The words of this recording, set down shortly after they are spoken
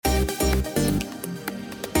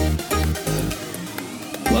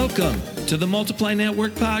Welcome to the Multiply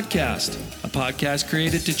Network Podcast, a podcast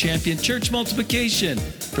created to champion church multiplication,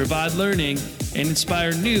 provide learning, and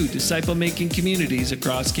inspire new disciple-making communities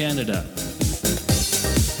across Canada.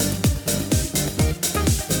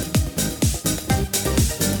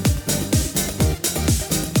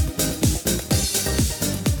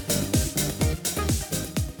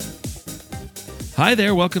 Hi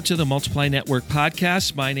there, welcome to the Multiply Network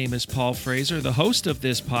Podcast. My name is Paul Fraser, the host of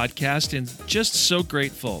this podcast, and just so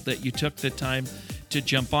grateful that you took the time to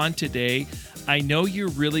jump on today. I know you're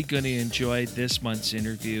really going to enjoy this month's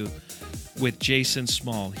interview with Jason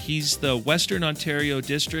Small. He's the Western Ontario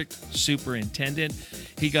District Superintendent.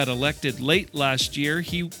 He got elected late last year.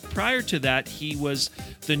 Prior to that, he was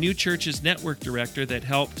the New Churches Network Director that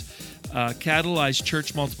helped catalyze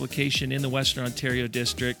church multiplication in the Western Ontario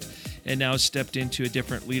District, and now stepped into a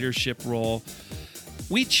different leadership role.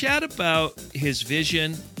 We chat about his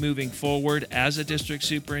vision moving forward as a district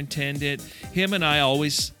superintendent. Him and I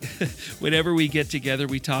always, whenever we get together,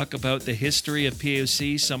 we talk about the history of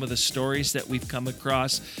POC, some of the stories that we've come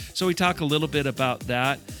across. So we talk a little bit about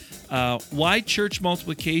that. Why church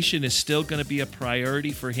multiplication is still going to be a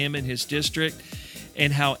priority for him and his district,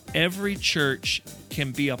 and how every church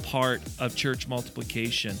can be a part of church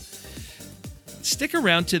multiplication. Stick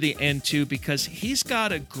around to the end, too, because he's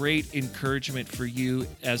got a great encouragement for you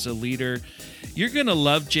as a leader. You're going to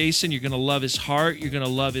love Jason. You're going to love his heart. You're going to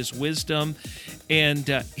love his wisdom and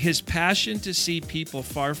his passion to see people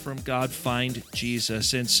far from God find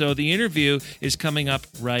Jesus. And so the interview is coming up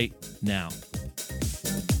right now.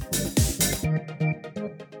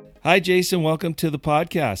 Hi, Jason. Welcome to the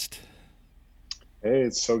podcast. Hey,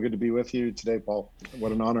 it's so good to be with you today, Paul.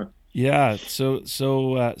 What an honor. Yeah, so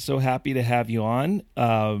happy to have you on.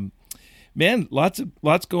 Man, lots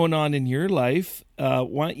going on in your life.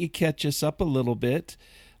 Why don't you catch us up a little bit?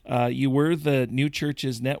 You were the New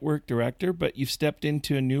Churches Network Director, but you've stepped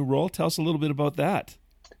into a new role. Tell us a little bit about that.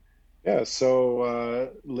 Yeah, so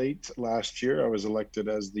late last year, I was elected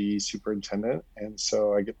as the superintendent, and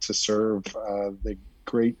so I get to serve the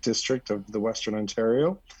great district of the Western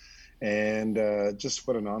Ontario. And just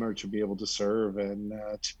what an honor to be able to serve and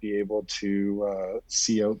to be able to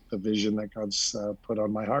see out the vision that God's put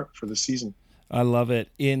on my heart for the season. I love it.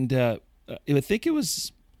 And I think it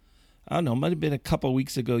was, I don't know, it might have been a couple of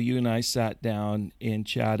weeks ago, you and I sat down and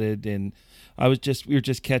chatted, and we were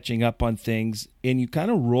just catching up on things, and you kind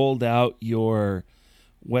of rolled out your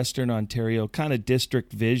Western Ontario kind of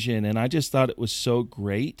district vision, and I just thought it was so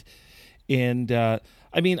great. And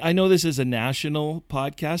I mean, I know this is a national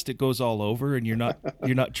podcast; it goes all over, and you're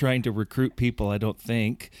not trying to recruit people. I don't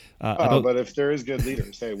think. But if there is good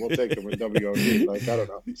leaders, hey, we'll take them with WOD. Like, I don't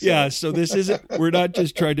know. So. Yeah, so this isn't. We're not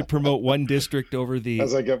just trying to promote one district over the.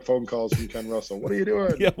 As I get phone calls from Ken Russell, what are you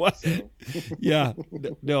doing? Yeah, what? So. Yeah,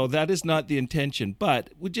 no, that is not the intention. But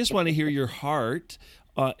we just want to hear your heart,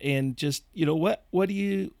 and just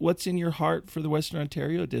what's in your heart for the Western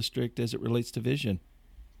Ontario district as it relates to vision.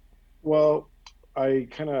 Well, I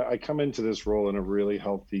come into this role in a really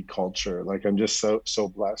healthy culture. Like, I'm just so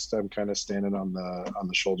blessed. I'm kind of standing on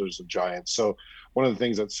the shoulders of giants. So one of the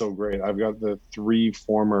things that's so great, I've got the 3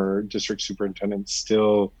 former district superintendents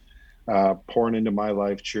still pouring into my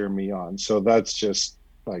life, cheering me on. So that's just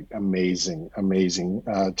like amazing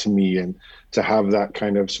to me, and to have that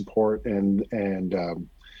kind of support and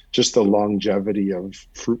just the longevity of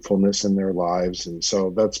fruitfulness in their lives. And so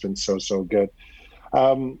that's been so good.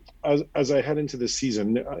 As I head into this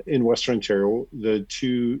season in Western Ontario, the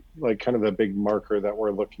two, like, kind of the big marker that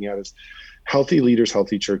we're looking at is healthy leaders,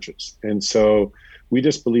 healthy churches. And so we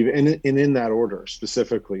just believe in that order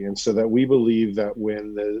specifically. And so that we believe that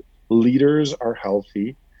when the leaders are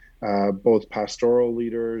healthy, both pastoral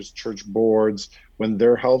leaders, church boards, when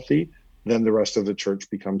they're healthy, then the rest of the church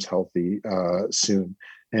becomes healthy soon.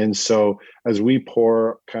 And so as we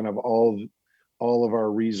pour kind of all of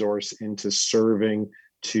our resource into serving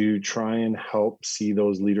to try and help see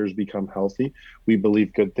those leaders become healthy, we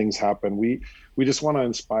believe good things happen. We just want to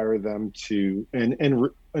inspire them to and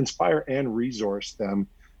inspire and resource them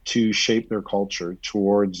to shape their culture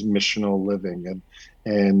towards missional living,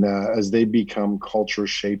 and as they become culture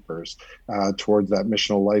shapers towards that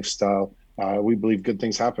missional lifestyle, we believe good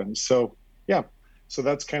things happen. So yeah. So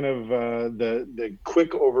that's kind of the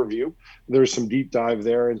quick overview. There's some deep dive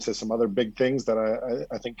there into some other big things that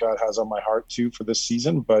I think God has on my heart too for this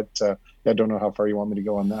season. But I don't know how far you want me to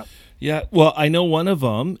go on that. Yeah, well, I know one of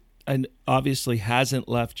them, and obviously hasn't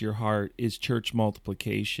left your heart, is church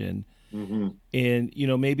multiplication. Mm-hmm. And,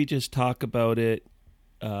 maybe just talk about it.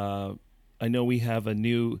 I know we have a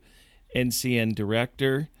new NCN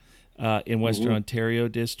director in Western Ontario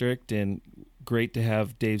District, and great to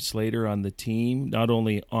have Dave Slater on the team, not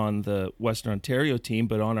only on the Western Ontario team,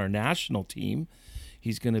 but on our national team.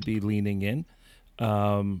 He's going to be leaning in.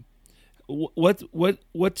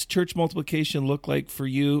 What's church multiplication look like for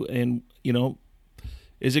you? And,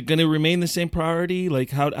 is it going to remain the same priority?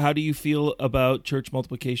 Like, how do you feel about church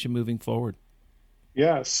multiplication moving forward?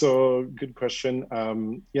 Yeah, so good question.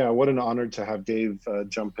 What an honor to have Dave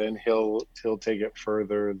jump in. He'll take it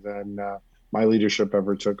further than my leadership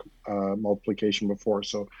ever took multiplication before.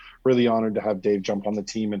 So really honored to have Dave jump on the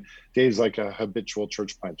team. And Dave's like a habitual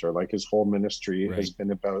church planter. Like his whole ministry has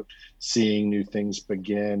been about seeing new things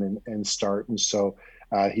begin and start. And so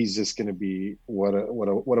he's just going to be what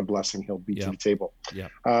a blessing he'll be to the table. Yeah.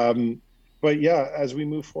 But yeah, as we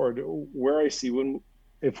move forward, where I see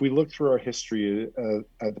if we look through our history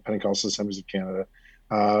at the Pentecostal Assemblies of Canada,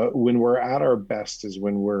 when we're at our best is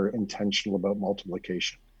when we're intentional about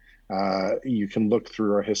multiplication. You can look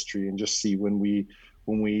through our history and just see when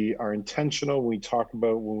we are intentional, when we talk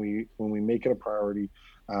about, when we make it a priority,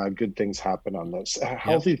 good things happen on this.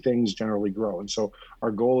 Healthy things generally grow. And so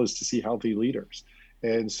our goal is to see healthy leaders.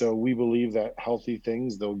 And so we believe that healthy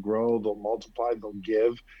things, they'll grow, they'll multiply, they'll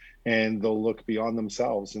give, and they'll look beyond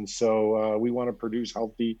themselves. And so we want to produce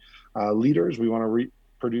healthy leaders. We want to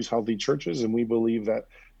produce healthy churches. And we believe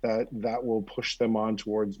that will push them on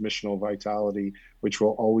towards missional vitality, which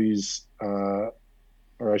will always, or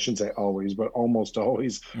I shouldn't say always, but almost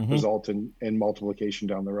always result in multiplication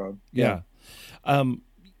down the road. Yeah.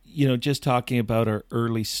 Just talking about our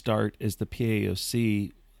early start as the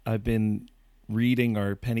PAOC, I've been reading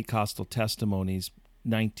our Pentecostal testimonies,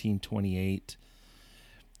 1928.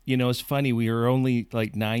 It's funny, we were only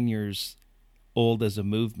like 9 years old as a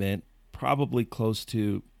movement, probably close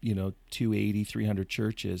to, 280, 300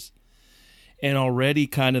 churches. And already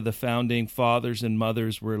kind of the founding fathers and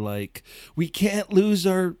mothers were like, we can't lose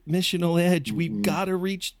our missional edge. We've got to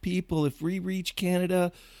reach people. If we reach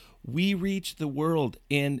Canada, we reach the world.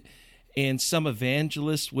 And some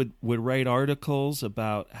evangelists would write articles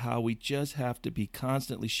about how we just have to be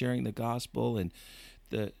constantly sharing the gospel, and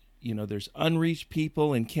there's unreached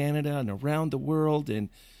people in Canada and around the world. And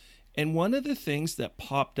one of the things that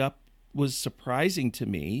popped up was surprising to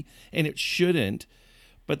me, and it shouldn't,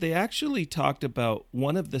 but they actually talked about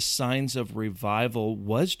one of the signs of revival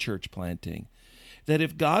was church planting, that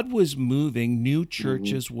if God was moving, new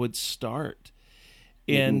churches would start.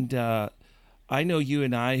 And I know you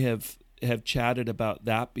and I have chatted about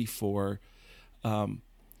that before.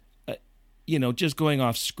 Just going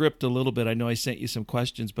off script a little bit. I know I sent you some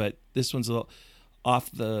questions, but this one's a little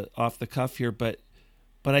off the cuff here. But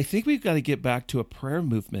I think we've got to get back to a prayer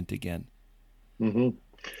movement again.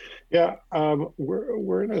 Yeah,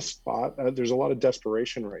 we're in a spot. There's a lot of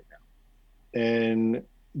desperation right now, and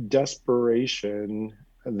desperation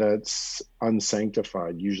that's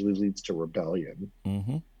unsanctified usually leads to rebellion,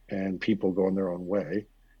 and people going their own way.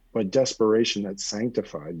 But desperation that's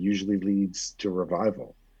sanctified usually leads to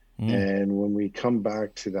revival. And when we come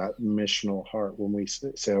back to that missional heart, when we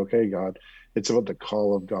say, okay, God, it's about the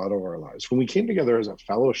call of God over our lives. When we came together as a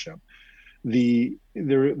fellowship, the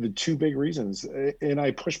two big reasons, and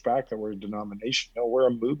I push back that we're a denomination. No, we're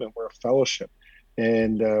a movement, we're a fellowship,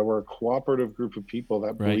 and we're a cooperative group of people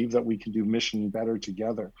that believe that we can do mission better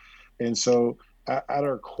together. And so at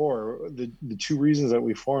our core, the two reasons that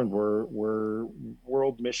we formed were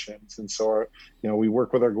world missions. And so we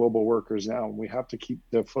work with our global workers now, and we have to keep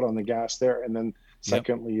the foot on the gas there. And then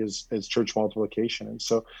secondly is church multiplication. And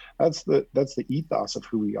so that's the ethos of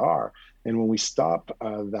who we are. And when we stop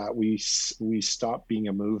that, we stop being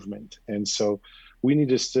a movement. And so we need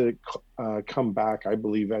to come back, I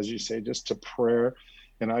believe, as you say, just to prayer.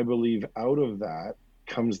 And I believe out of that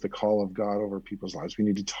comes the call of God over people's lives. We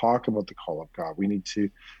need to talk about the call of God. We need to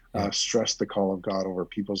stress the call of God over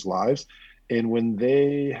people's lives. And when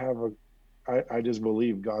they have I just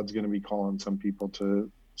believe God's going to be calling some people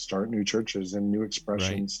to start new churches and new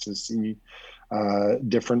expressions to see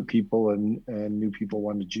different people and new people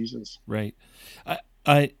one to Jesus. Right.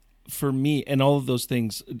 I for me, and all of those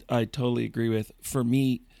things I totally agree with. For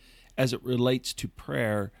me, as it relates to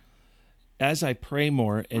prayer, as I pray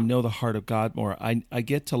more and know the heart of God more, I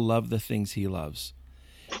get to love the things He loves.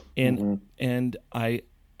 And and I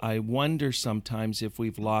wonder sometimes if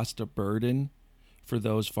we've lost a burden for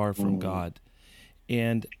those far from God.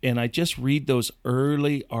 And I just read those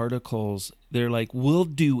early articles. They're like, we'll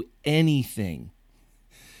do anything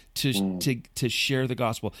to share the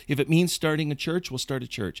gospel. If it means starting a church, we'll start a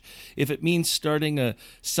church. If it means starting a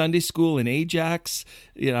Sunday school in Ajax,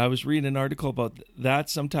 I was reading an article about that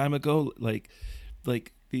some time ago. Like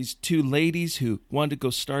these two ladies who wanted to go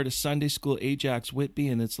start a Sunday school, Ajax Whitby,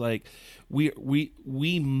 and it's like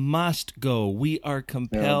we must go. We are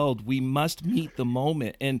compelled. We must meet the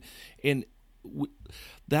moment, and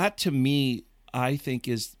that to me, I think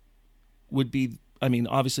would be. I mean,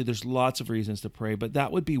 obviously, there's lots of reasons to pray, but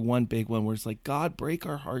that would be one big one where it's like, God, break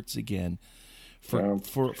our hearts again for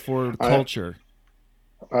culture.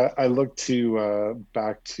 I look to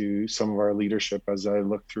back to some of our leadership as I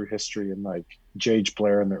look through history, and like J.H.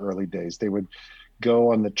 Blair in the early days, they would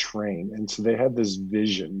go on the train. And so they had this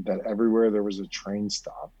vision that everywhere there was a train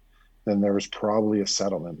stop, then there was probably a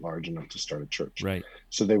settlement large enough to start a church. Right.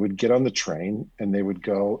 So they would get on the train and they would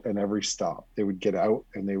go, and every stop they would get out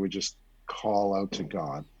and they would just call out to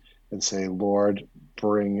God and say, Lord,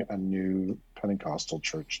 bring a new Pentecostal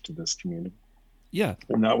church to this community. Yeah.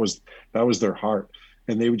 And that was their heart.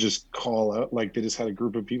 And they would just call out, like they just had a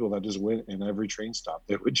group of people that just went in every train stop.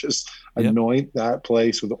 They would just anoint that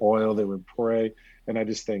place with oil. They would pray. And I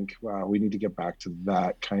just think, wow, we need to get back to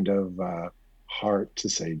that kind of heart to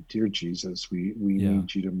say, dear Jesus, we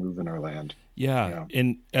need you to move in our land. Yeah.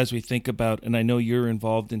 And as we think about, and I know you're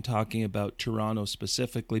involved in talking about Toronto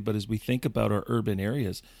specifically, but as we think about our urban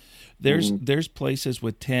areas, there's places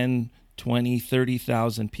with 10, 20,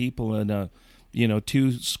 30,000 people in a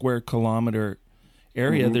 2 square kilometer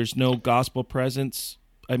area. There's no gospel presence.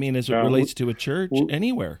 I mean, as it relates to a church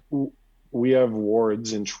anywhere. We have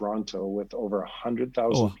wards in Toronto with over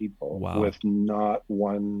 100,000 people with not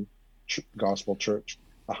one gospel church.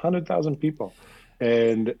 100,000 people.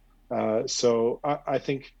 And so I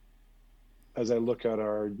think as I look at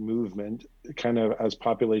our movement, kind of as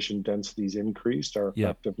population densities increased, our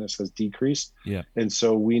effectiveness has decreased. Yeah. And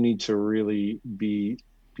so we need to really be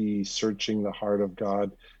searching the heart of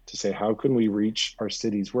God to say, how can we reach our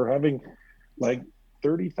cities? We're having like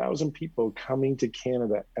 30,000 people coming to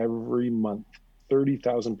Canada every month.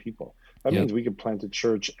 30,000 people. That means we could plant a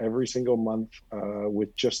church every single month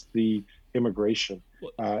with just the immigration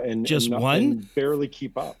and barely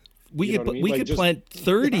keep up. We could plant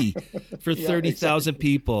 30 for 30,000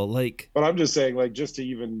 people. But I'm just saying, like, just to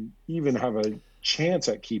even have a chance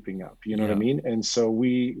at keeping up, you know what I mean? And so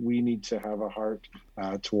we need to have a heart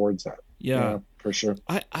towards that. Yeah, for sure.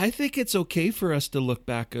 I think it's okay for us to look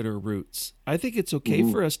back at our roots. I think it's okay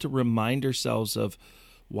for us to remind ourselves of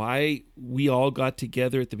why we all got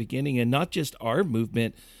together at the beginning, and not just our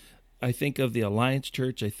movement. I think of the Alliance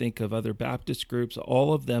Church. I think of other Baptist groups,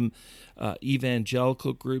 all of them,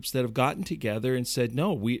 evangelical groups that have gotten together and said,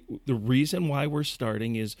 no, the reason why we're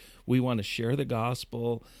starting is we want to share the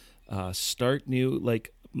gospel, start new.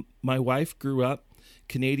 Like my wife grew up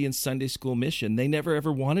Canadian Sunday School Mission. They never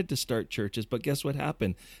ever wanted to start churches, but guess what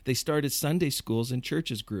happened? They started Sunday schools and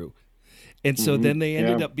churches grew. And so then they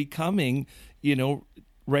ended up becoming,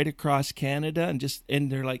 right across Canada,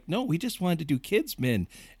 and they're like, no, we just wanted to do kids men.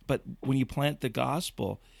 But when you plant the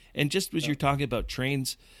gospel, and just as you're talking about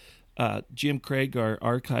trains, Jim Craig, our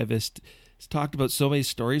archivist, has talked about so many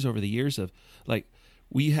stories over the years of, like,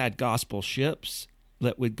 we had gospel ships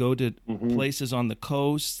that would go to places on the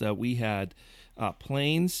coast. We had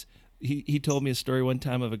planes. He told me a story one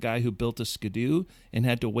time of a guy who built a skidoo and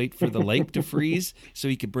had to wait for the lake to freeze so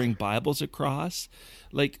he could bring Bibles across.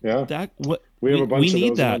 Like that. What we have a bunch of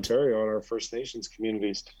those in Ontario in our First Nations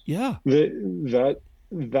communities. Yeah, that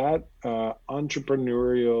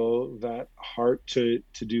entrepreneurial, that heart to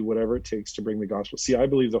do whatever it takes to bring the gospel. See, I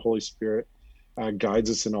believe the Holy Spirit guides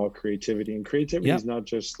us in all creativity, and creativity is not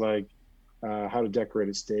just like how to decorate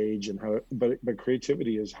a stage and but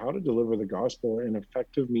creativity is how to deliver the gospel in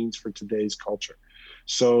effective means for today's culture.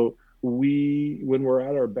 So when we're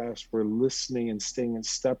at our best, we're listening and staying in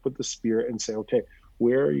step with the Spirit and say, okay,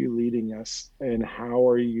 where are you leading us and how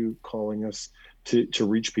are you calling us to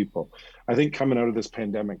reach people? I think coming out of this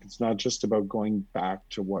pandemic, it's not just about going back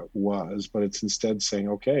to what was, but it's instead saying,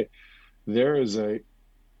 okay, there is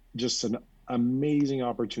just an amazing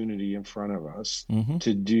opportunity in front of us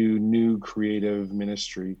to do new creative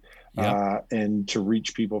ministry and to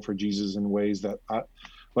reach people for Jesus in ways that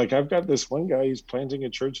I've got this one guy, he's planting a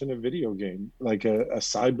church in a video game, like a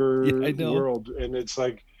cyber world. And it's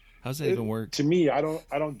like, how's that even work? To me, I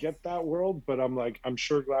don't get that world, but I'm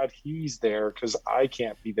sure glad he's there because I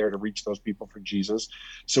can't be there to reach those people for Jesus.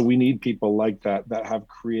 So we need people like that have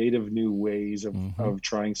creative new ways of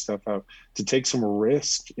trying stuff out, to take some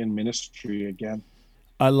risk in ministry again.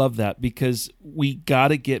 I love that, because we got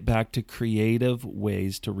to get back to creative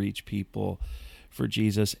ways to reach people for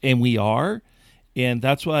Jesus. And we are. And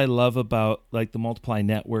that's what I love about like the Multiply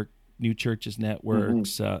Network, New Churches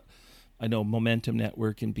Networks, I know Momentum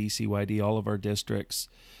Network and BCYD, all of our districts.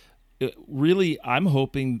 really, I'm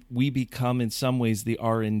hoping we become in some ways the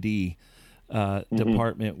R&D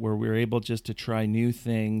department, where we're able just to try new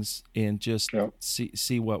things and just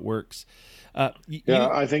see what works.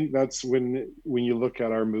 I think that's when you look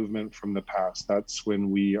at our movement from the past, that's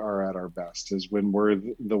when we are at our best, is when we're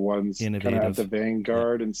the ones kind of at the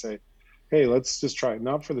vanguard and say, hey, let's just try it,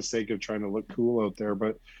 not for the sake of trying to look cool out there,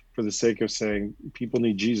 but for the sake of saying people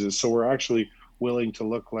need Jesus. So we're actually willing to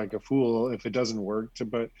look like a fool if it doesn't work,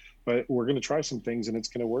 but we're going to try some things and it's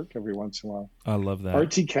going to work every once in a while. I love that.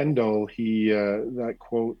 R.T. Kendall, that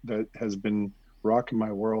quote that has been rocking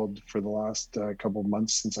my world for the last couple of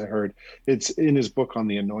months since I heard, it's in his book on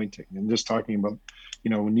the anointing, and just talking about,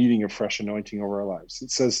 needing a fresh anointing over our lives. It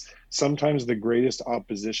says, sometimes the greatest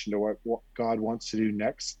opposition to what God wants to do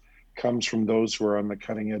next comes from those who are on the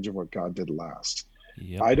cutting edge of what God did last.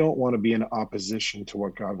 Yep. I don't want to be in opposition to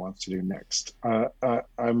what God wants to do next.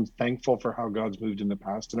 I'm thankful for how God's moved in the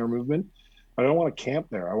past in our movement. I don't want to camp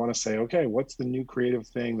there. I want to say, okay, what's the new creative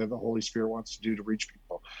thing that the Holy Spirit wants to do to reach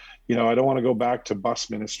people? I don't want to go back to bus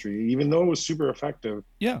ministry, even though it was super effective.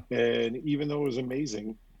 Yeah. And even though it was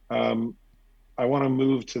amazing, I want to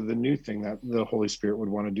move to the new thing that the Holy Spirit would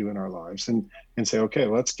want to do in our lives, and say, okay,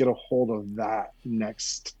 let's get a hold of that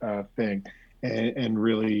next thing and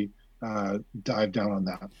really dive down on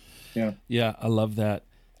that. Yeah. Yeah. I love that.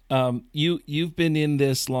 You've been in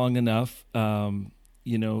this long enough.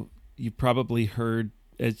 You probably heard,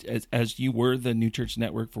 as you were the New Church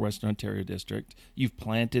Network for Western Ontario District, you've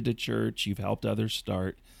planted a church, you've helped others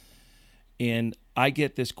start. And I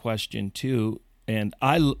get this question too. And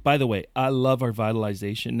by the way, I love our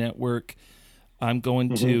Vitalization Network. I'm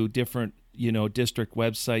going to different, district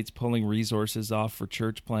websites, pulling resources off for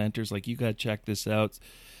church planters. Like, you got to check this out.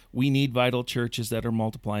 We need vital churches that are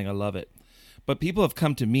multiplying. I love it. But people have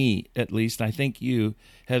come to me, at least, I think you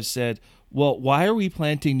have said, well, why are we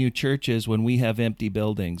planting new churches when we have empty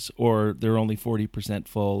buildings, or they're only 40%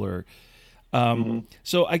 full? Or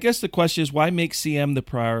so I guess the question is, why make CM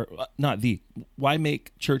why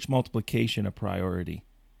make church multiplication a priority?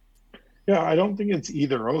 Yeah, I don't think it's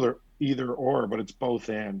either or, but it's both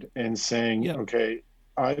and saying, okay,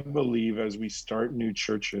 I believe as we start new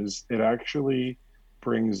churches, it actually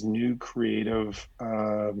brings new creative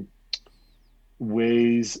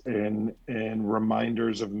ways and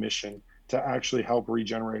reminders of mission to actually help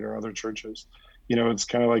regenerate our other churches. It's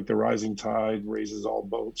kind of like the rising tide raises all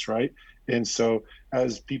boats, right? And so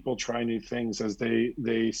as people try new things, as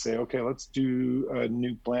they say, okay, let's do a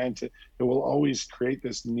new plant, it will always create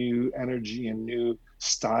this new energy and new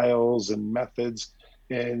styles and methods.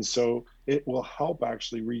 And so it will help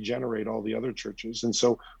actually regenerate all the other churches. And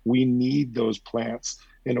so we need those plants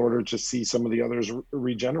in order to see some of the others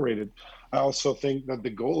regenerated. I also think that the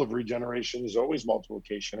goal of regeneration is always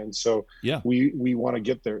multiplication. And so we want to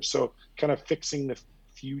get there. So kind of fixing the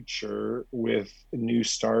future with new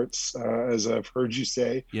starts, as I've heard you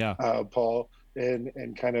say, Paul,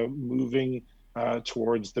 and kind of moving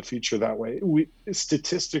towards the future that way.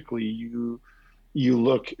 Statistically, you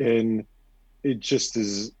look, and it just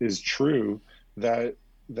is true that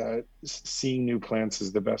seeing new plants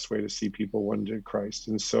is the best way to see people won to Christ.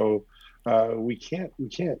 And so we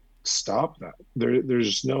can't stop that.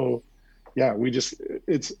 There's no,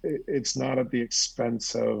 it's not at the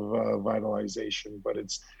expense of vitalization, but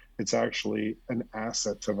it's actually an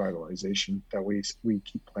asset to vitalization that we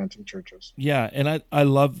keep planting churches. Yeah, and I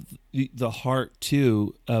love the heart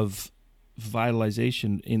too of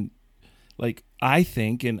vitalization. In, like, I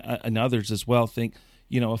think, and others as well think,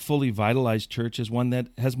 a fully vitalized church is one that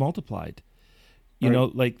has multiplied.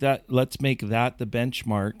 Like that. Let's make that the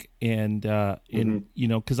benchmark, and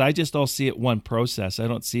because I just all see it one process. I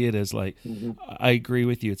don't see it as like. I agree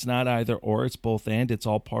with you. It's not either or. It's both and. It's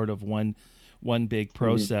all part of one big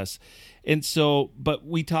process. And so, but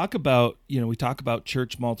we talk about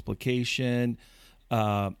church multiplication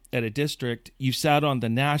at a district. You sat on the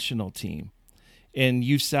national team, and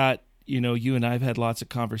you sat. You and I have had lots of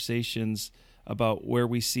conversations about where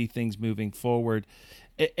we see things moving forward.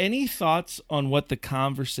 Any thoughts on what the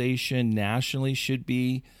conversation nationally should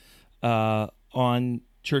be on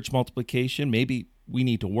church multiplication? Maybe we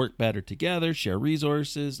need to work better together, share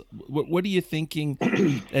resources. What are you thinking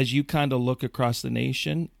as you kind of look across the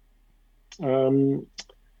nation?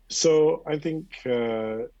 So I think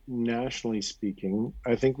nationally speaking,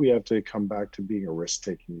 I think we have to come back to being a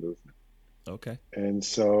risk-taking movement. Okay. And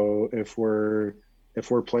so if we're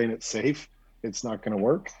playing it safe, it's not going to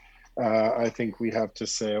work. I think we have to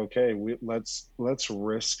say, okay, let's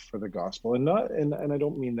risk for the gospel, and I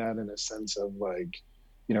don't mean that in a sense of like,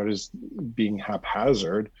 just being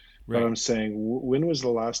haphazard, But Right. I'm saying, when was the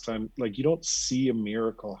last time, like, you don't see a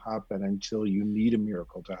miracle happen until you need a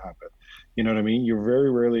miracle to happen. You know what I mean? You very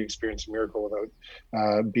rarely experience a miracle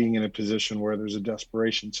without being in a position where there's a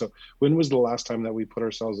desperation. So when was the last time that we put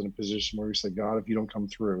ourselves in a position where we said, God, if you don't come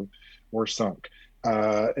through, we're sunk?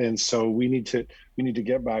 And so we need to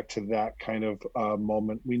get back to that kind of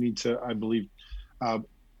moment. We need to, I believe, uh,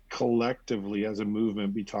 collectively as a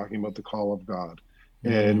movement, be talking about the call of God,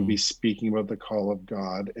 and be Mm, speaking about the call of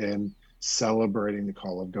God, and celebrating the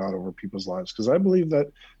call of God over people's lives. Because I believe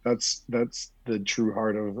that that's the true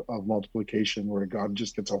heart of multiplication, where God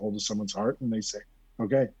just gets a hold of someone's heart and they say,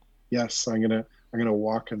 okay, yes, I'm gonna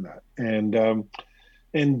walk in that.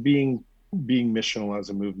 And being missional as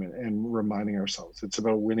a movement, and reminding ourselves it's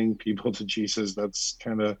about winning people to Jesus. That's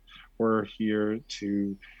kind of, we're here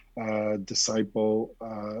to disciple,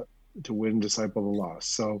 to win, disciple the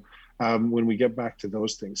lost. So when we get back to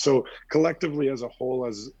those things, so collectively as a whole,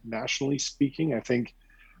 as nationally speaking, I think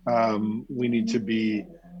we need to be,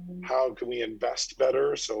 how can we invest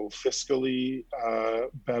better? So fiscally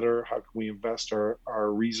better, how can we invest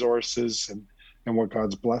our resources and what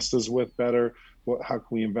God's blessed us with better? How can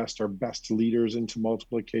we invest our best leaders into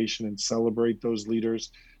multiplication and celebrate those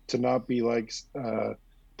leaders, to not be like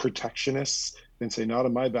protectionists and say, not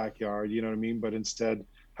in my backyard, you know what I mean? But instead,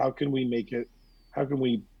 how can we make it, how can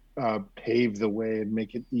we pave the way and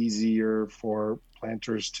make it easier for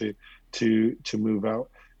planters to move out?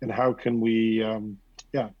 And how can we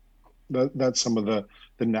yeah, that's some of the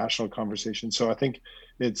national conversation. So I think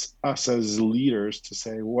it's us as leaders to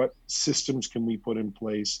say, what systems can we put in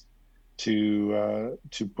place to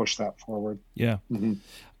push that forward. yeah. Mm-hmm.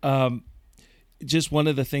 Um, just one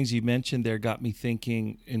of the things you mentioned there got me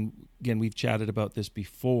thinking, and again, we've chatted about this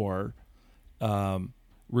before,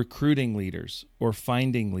 recruiting leaders or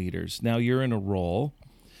finding leaders. Now you're in a role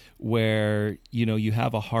where, you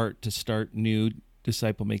have a heart to start new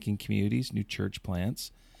disciple-making communities, new church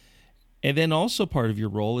plants. And then also part of your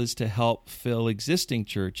role is to help fill existing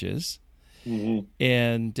churches. Mm-hmm.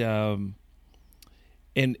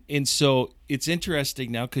 And so it's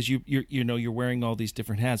interesting now, because you're wearing all these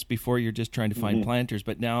different hats. Before, you're just trying to find Mm-hmm. planters,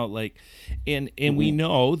 but now, like, and we Mm-hmm.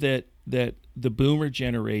 know that the boomer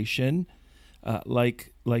generation,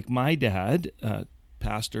 like my dad,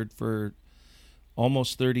 pastored for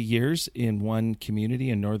almost 30 years in one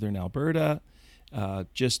community in northern Alberta.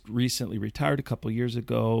 Just recently retired a couple years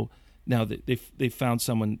ago. Now that they found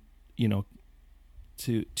someone,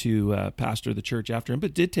 to pastor the church after him, but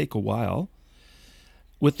it did take a while.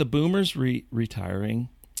 With the boomers retiring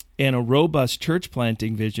and a robust church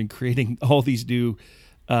planting vision, creating all these new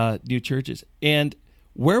churches, and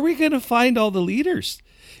where are we going to find all the leaders?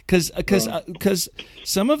 Because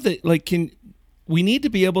some of the, we need to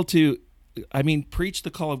be able to, preach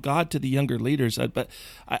the call of God to the younger leaders. But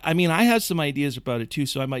I have some ideas about it too,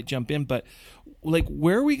 so I might jump in. But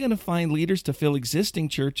where are we going to find leaders to fill existing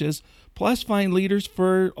churches, plus find leaders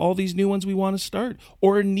for all these new ones we want to start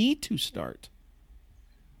or need to start?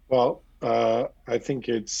 Well, I think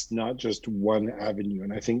it's not just one avenue,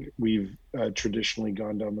 and I think we've traditionally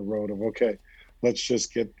gone down the road of, okay, let's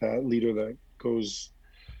just get that leader that goes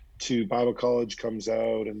to Bible college, comes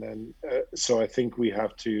out, and then so I think we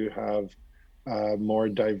have to have a more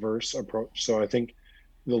diverse approach. So I think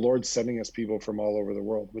the Lord's sending us people from all over the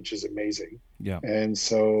world, which is amazing. Yeah, And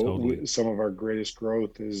so totally. some of our greatest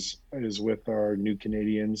growth is with our new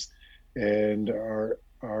Canadians and our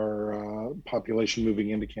population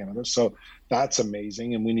moving into Canada. So that's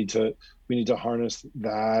amazing, and we need to harness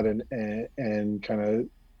that and kind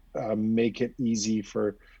of make it easy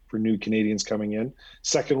for new Canadians coming in.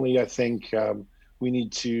 Secondly, I think we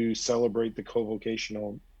need to celebrate the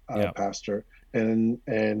co-vocational Yeah. pastor,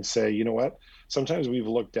 and say, you know what? Sometimes we've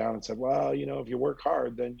looked down and said, well, if you work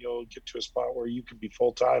hard, then you'll get to a spot where you can be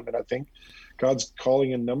full time. And I think God's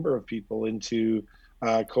calling a number of people into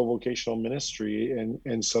co-vocational ministry,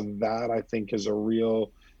 and so that, I think, is a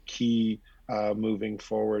real key moving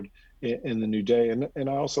forward in the new day. And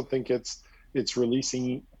I also think it's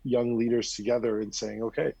releasing young leaders together and saying,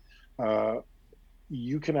 okay, uh,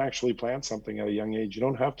 you can actually plant something at a young age. You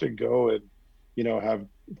don't have to go and have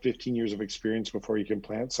 15 years of experience before you can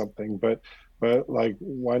plant something, but like,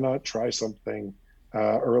 why not try something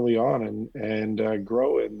early on and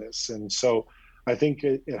grow in this? And so I think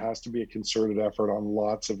it has to be a concerted effort on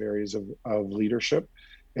lots of areas of leadership.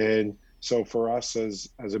 And so for us as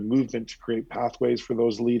a movement, to create pathways for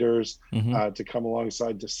those leaders, Mm-hmm. to come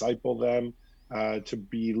alongside, disciple them, to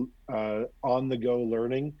be on the go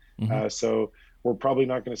learning. Mm-hmm. So we're probably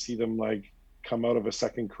not going to see them like come out of a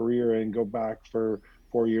second career and go back for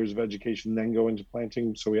 4 years of education, then go into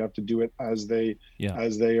planting. So we have to do it as they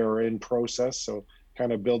are in process. So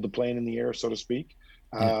kind of build the plane in the air, so to speak.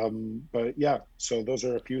 But yeah, so those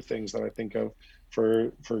are a few things that I think of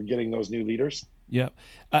for getting those new leaders. Yeah,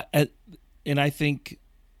 and I think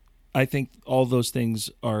all those things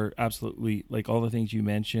are absolutely, like all the things you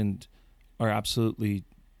mentioned are absolutely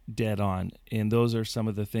dead on. And those are some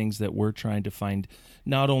of the things that we're trying to find,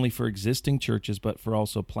 not only for existing churches, but for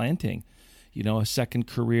also planting, a second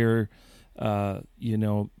career,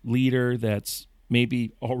 leader that's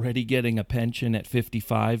maybe already getting a pension at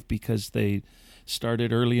 55 because they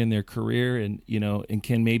started early in their career, and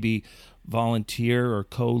can maybe volunteer or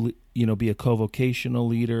be a co-vocational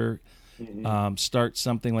leader, start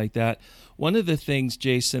something like that. One of the things,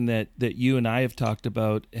 Jason, that you and I have talked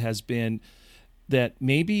about has been that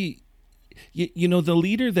maybe, the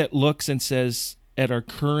leader that looks and says at our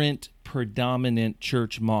current predominant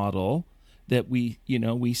church model that we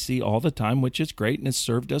see all the time, which is great and has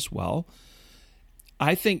served us well.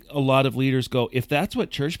 I think a lot of leaders go, if that's what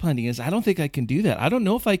church planting is, I don't think I can do that. I don't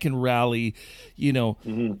know if I can rally,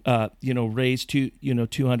 raise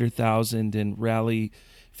 200,000 and rally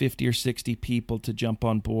 50 or 60 people to jump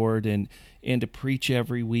on board and to preach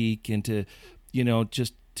every week and to,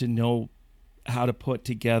 just to know how to put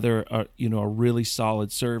together a really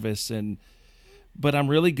solid service. But I'm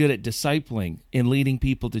really good at discipling and leading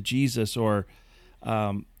people to Jesus, or,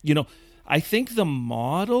 I think the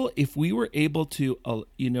model, if we were able to,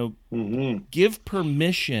 give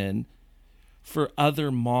permission for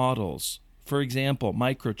other models, for example,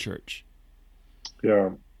 microchurch.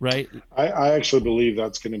 Yeah. Right. I actually believe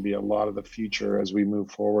that's going to be a lot of the future as we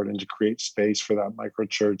move forward, and to create space for that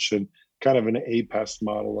microchurch and kind of an APEST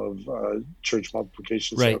model of church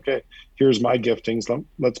multiplication. Right. Say, okay, here's my giftings.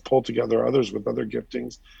 Let's pull together others with other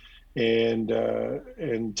giftings, and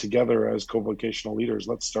together as co-vocational leaders,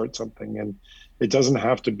 let's start something. And it doesn't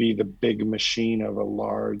have to be the big machine of a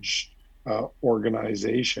large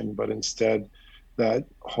organization, but instead that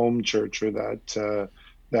home church, or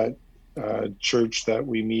that church that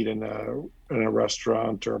we meet in a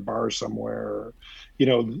restaurant or a bar somewhere,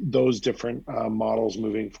 those different models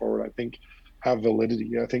moving forward, I think have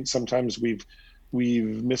validity. I think sometimes we've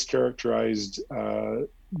mischaracterized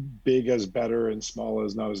big as better and small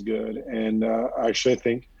as not as good. And actually, I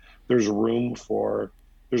think there's room for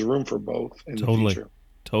both in the future.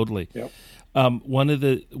 Totally. Yep. One of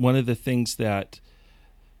the things that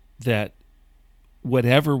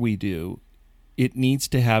whatever we do, it needs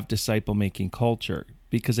to have disciple making culture,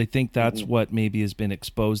 because I think that's what maybe has been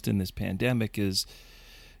exposed in this pandemic is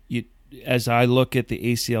as I look at the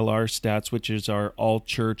ACLR stats, which is our all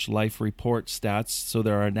church life report stats, so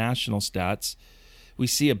there are national stats, we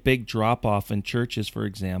see a big drop off in churches, for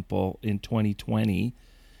example, in 2020,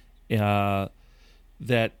 that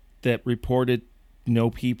reported no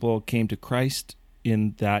people came to Christ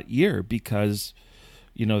in that year because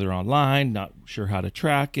they're online, not sure how to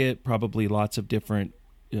track it, probably lots of different,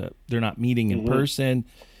 they're not meeting in person.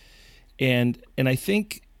 And I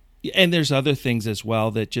think, and there's other things as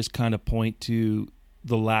well that just kind of point to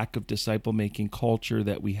the lack of disciple-making culture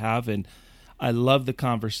that we have. And I love the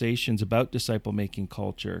conversations about disciple-making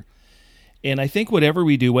culture. And I think whatever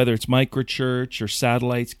we do, whether it's microchurch or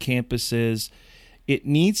satellites, campuses, it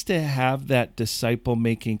needs to have that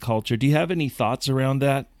disciple-making culture. Do you have any thoughts around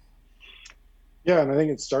that? Yeah, and I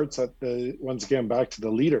think it starts at once again, back to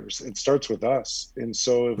the leaders. It starts with us. And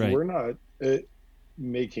so if we're not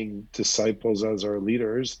making disciples as our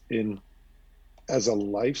leaders as a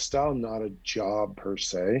lifestyle, not a job per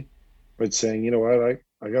se, but saying, you know what,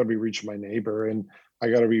 I got to be reaching my neighbor, and I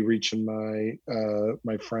got to be reaching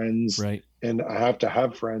my friends, right? And I have to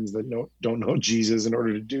have friends that don't know Jesus in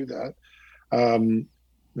order to do that.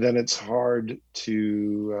 Then it's hard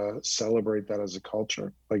to celebrate that as a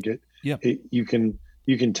culture. Like you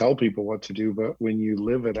can tell people what to do, but when you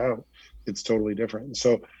live it out, it's totally different. And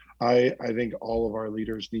so I think all of our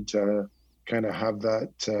leaders need to kind of have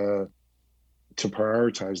that to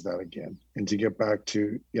prioritize that again, and to get back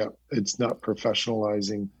to, it's not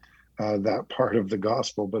professionalizing that part of the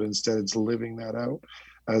gospel, but instead it's living that out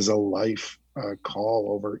as a life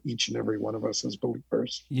call over each and every one of us as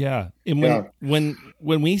believers. Yeah. And when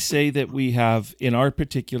we say that we have in our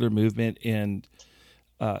particular movement, and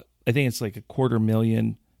I think it's like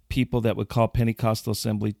 250,000 people that would call Pentecostal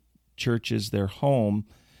Assembly churches their home,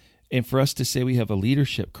 and for us to say we have a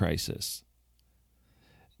leadership crisis,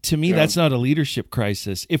 to me, that's not a leadership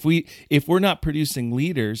crisis. If we're not producing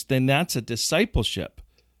leaders, then that's a discipleship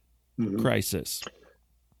crisis.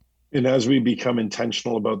 And as we become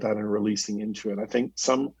intentional about that and releasing into it, I think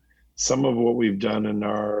some some of what we've done in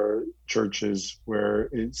our churches where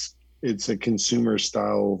it's a consumer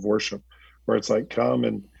style of worship where it's like come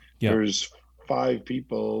and Yeah. there's five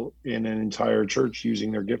people in an entire church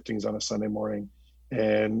using their giftings on a Sunday morning.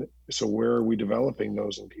 And so where are we developing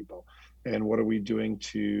those in people? And what are we doing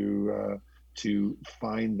to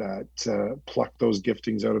find that, pluck those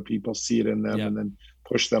giftings out of people, see it in them, Yeah. and then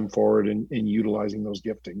push them forward in utilizing those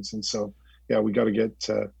giftings? And so, yeah, we got to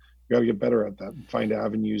get better at that and find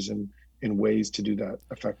avenues and ways to do that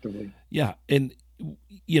effectively. Yeah. And,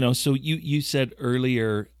 so you said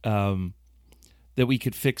earlier that we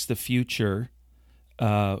could fix the future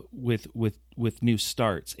with new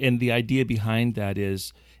starts. And the idea behind that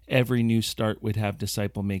is every new start would have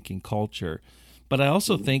disciple-making culture. But I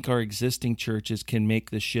also think our existing churches can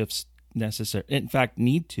make the shifts necessary. In fact,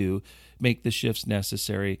 need to make the shifts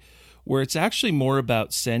necessary, where it's actually more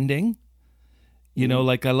about sending.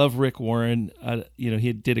 Like I love Rick Warren.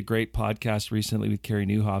 He did a great podcast recently with Carey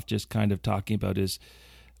Nieuwhof, just kind of talking about his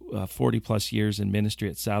 40 plus years in ministry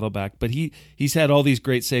at Saddleback. But he's had all these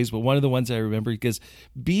great sayings, but one of the ones I remember, because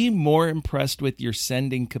be more impressed with your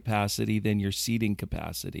sending capacity than your seeding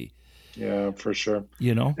capacity. Yeah, for sure.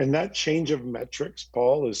 And that change of metrics,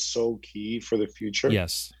 Paul, is so key for the future.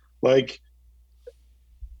 Yes. Like,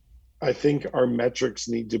 I think our metrics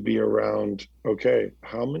need to be around, okay,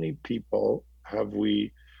 how many people have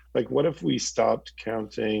we, like, what if we stopped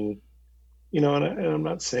counting, and I'm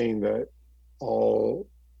not saying that all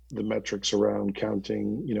the metrics around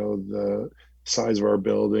counting, the size of our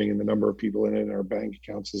building and the number of people in it and our bank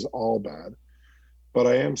accounts is all bad. But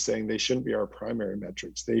I am saying they shouldn't be our primary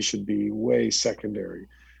metrics. They should be way secondary.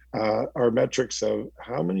 Our metrics of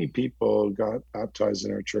how many people got baptized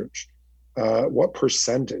in our church, what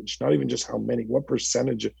percentage, not even just how many, what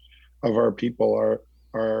percentage of our people are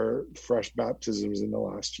fresh baptisms in the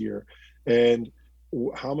last year, and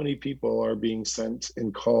how many people are being sent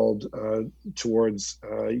and called towards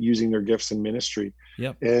using their gifts in ministry.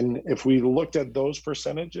 Yep. And if we looked at those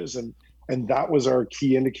percentages and that was our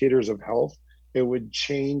key indicators of health, it would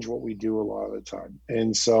change what we do a lot of the time.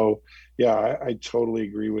 And so, yeah, I totally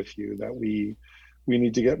agree with you that we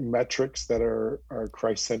need to get metrics that are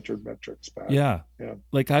Christ-centered metrics back. Yeah.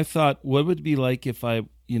 Like I thought, what would it be like if I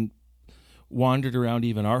wandered around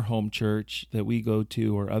even our home church that we go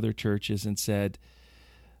to or other churches and said,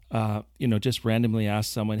 just randomly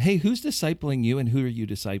asked someone, hey, who's discipling you and who are you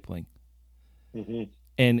discipling? Mm-hmm.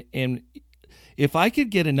 And if I could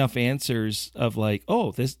get enough answers of like,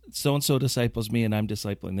 oh, this so-and-so disciples me and I'm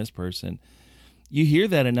discipling this person, you hear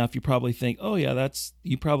that enough, you probably think, oh yeah,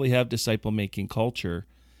 you probably have disciple-making culture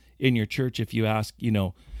in your church. If you ask,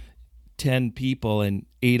 10 people and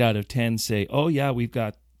 8 out of 10 say, oh yeah, we've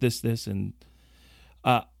got this, and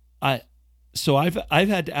so I've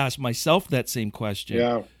had to ask myself that same question.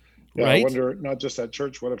 Yeah. Right? I wonder, not just at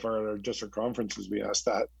church, what if our conferences we ask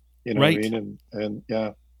that, right. What I mean? And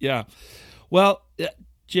yeah. Yeah. Well,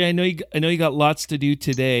 Jay, I know you got lots to do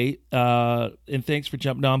today, and thanks for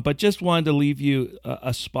jumping on, but just wanted to leave you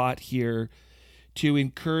a spot here to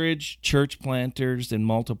encourage church planters and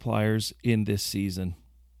multipliers in this season.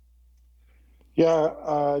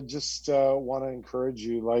 Yeah, just want to encourage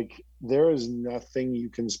you. Like, there is nothing you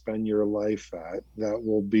can spend your life at that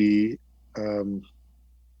will be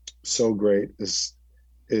so great is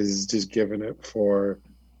just giving it for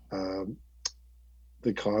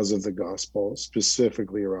the cause of the gospel,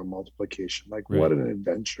 specifically around multiplication. Like, right. What an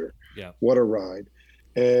adventure. Yeah. What a ride.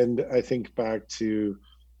 And I think back to,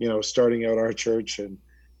 starting out our church and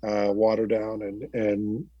Waterdown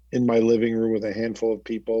and in my living room with a handful of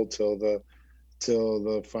people till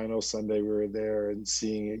the final Sunday we were there, and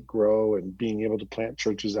seeing it grow and being able to plant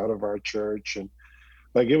churches out of our church. And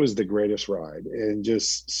like, it was the greatest ride and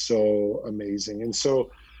just so amazing. And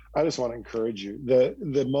so I just want to encourage you.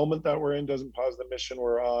 The moment that we're in doesn't pause the mission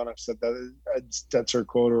we're on. I've said that's our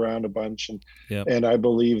quote around a bunch. And I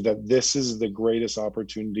believe that this is the greatest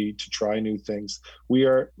opportunity to try new things.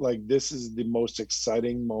 This is the most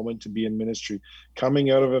exciting moment to be in ministry.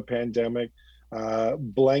 Coming out of a pandemic,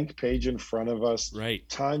 blank page in front of us, right?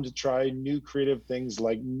 Time to try new creative things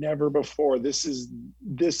like never before. This is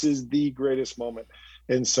the greatest moment.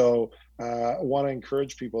 And so I want to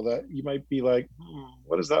encourage people that you might be like,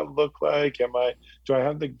 what does that look like? Do I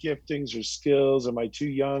have the giftings or skills? Am I too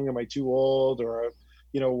young? Am I too old? Or,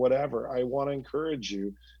 whatever. I want to encourage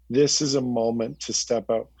you. This is a moment to step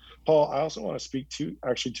out. Paul, I also want to speak to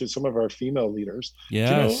some of our female leaders.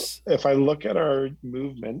 Yes. If I look at our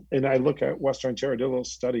movement and I look at Western Ontario, I did a little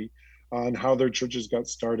study. on how their churches got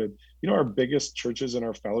started. Our biggest churches in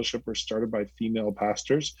our fellowship were started by female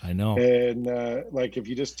pastors. I know. And like, if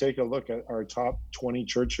you just take a look at our top 20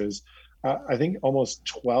 churches, I think almost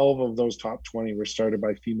 12 of those top 20 were started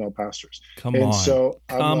by female pastors. Come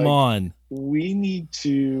on. We need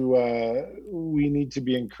to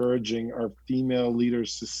be encouraging our female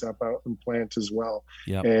leaders to step out and plant as well.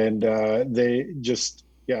 Yep. And they just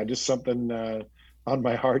something on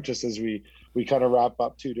my heart, just as we kind of wrap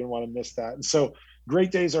up too. Didn't want to miss that. And so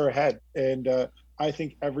great days are ahead. And I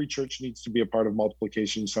think every church needs to be a part of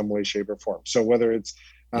multiplication in some way, shape, or form. So whether it's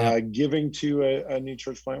giving to a new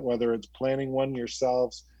church plant, whether it's planning one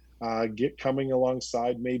yourselves, coming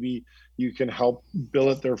alongside, maybe you can help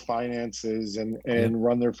billet their finances and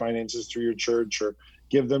run their finances through your church, or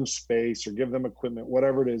give them space or give them equipment,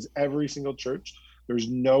 whatever it is. Every single church, there's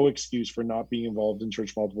no excuse for not being involved in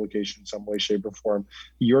church multiplication in some way, shape, or form.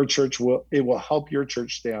 Your church will help your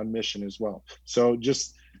church stay on mission as well. So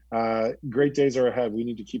just great days are ahead. We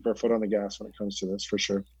need to keep our foot on the gas when it comes to this, for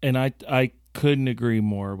sure. And I couldn't agree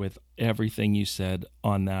more with everything you said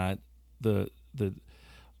on that.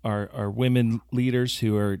 Our women leaders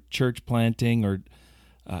who are church planting or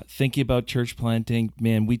thinking about church planting,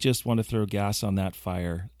 man, we just want to throw gas on that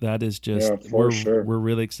fire. That is just, we're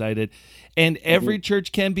really excited. And every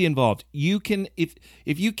church can be involved. You can, if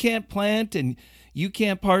you can't plant and you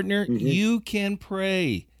can't partner, you can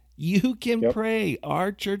pray. You can pray.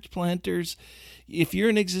 Our church planters, if you're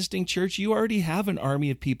an existing church, you already have an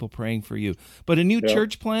army of people praying for you. But a new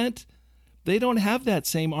church plant, they don't have that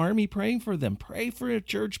same army praying for them. Pray for a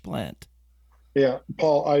church plant. Yeah,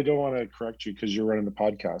 Paul, I don't want to correct you because you're running the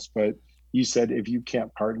podcast, but you said if you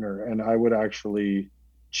can't partner, and I would actually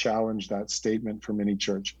challenge that statement from any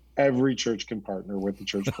church. Every church can partner with the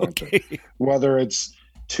church planter. Okay. Whether it's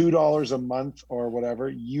 $2 a month or whatever,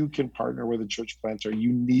 you can partner with a church planter.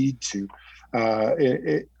 You need to.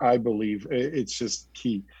 I believe it's just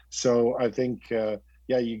key. So I think,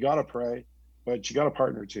 you got to pray, but you got to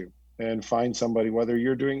partner too, and find somebody, whether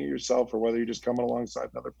you're doing it yourself or whether you're just coming alongside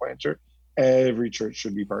another planter. Every church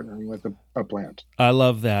should be partnering with a plant. I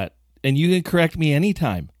love that. And you can correct me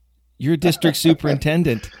anytime. You're district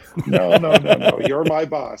superintendent. No. You're my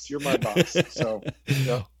boss. So,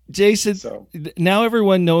 Jason, now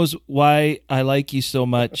everyone knows why I like you so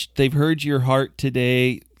much. They've heard your heart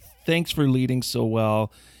today. Thanks for leading so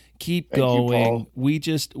well. Keep going. We're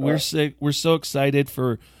so excited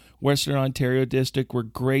for Western Ontario District. We're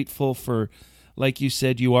grateful for, like you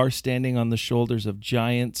said, you are standing on the shoulders of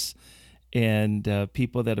giants and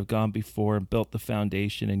people that have gone before and built the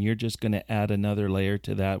foundation, and you're just going to add another layer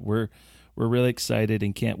to that. We're really excited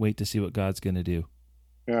and can't wait to see what God's going to do.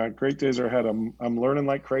 Yeah, great days are ahead. I'm learning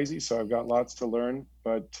like crazy, so I've got lots to learn.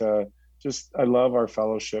 But I love our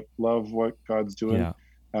fellowship, love what God's doing. Yeah.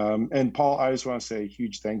 And Paul, I just want to say a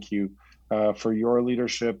huge thank you for your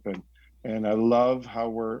leadership, and I love how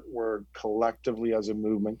we're collectively as a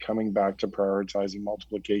movement coming back to prioritizing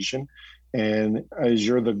multiplication. And as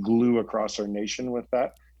you're the glue across our nation with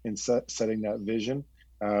that and setting that vision,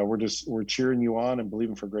 we're cheering you on and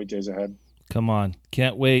believing for great days ahead. Come on,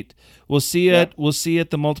 can't wait. We'll see you at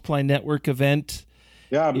the Multiply Network event.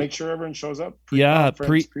 Yeah, make sure everyone shows up.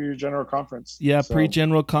 Pre-general conference. Yeah,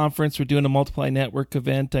 pre-general conference. We're doing a Multiply Network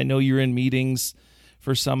event. I know you're in meetings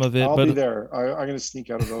for some of it. I'll be there. I'm going to sneak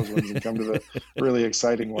out of those ones and come to the really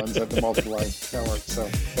exciting ones at the Multiply Network. So,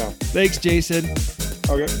 yeah. Thanks, Jason.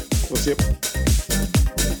 Okay, we'll see you.